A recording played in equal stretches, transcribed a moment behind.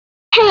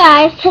Hey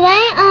guys,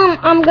 today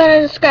I'm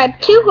gonna describe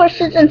two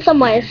horses in some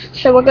ways.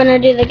 So we're gonna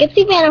do the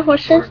Gypsy Vanna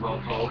horses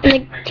and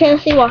the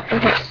Tennessee Walking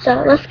horse.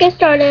 So let's get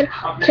started.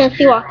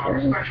 Tennessee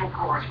Walking.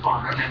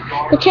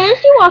 The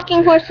Tennessee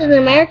Walking horse is an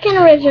American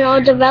original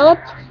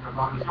developed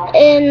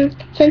in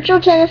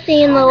central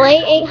Tennessee in the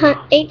late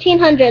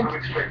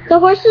 1800s. The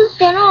horse's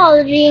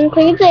genealogy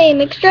includes a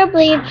mixture of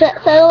breeds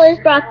that settlers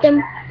brought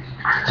them,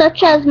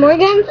 such as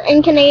Morgans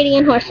and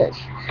Canadian horses.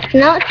 So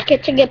now let's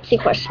get to Gypsy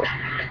horses.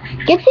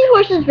 Gypsy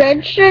horses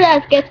registered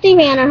as Gypsy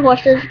Vanna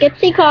horses,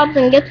 Gypsy cobs,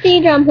 and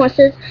Gypsy drum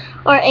horses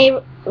are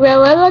a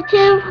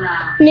relative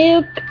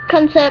new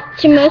concept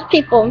to most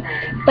people,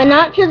 but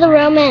not to the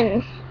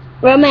Romani,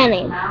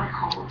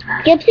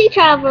 Gypsy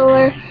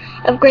traveler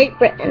of Great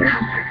Britain.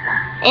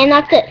 And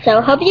that's it.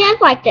 So hope you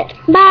guys liked it.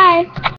 Bye!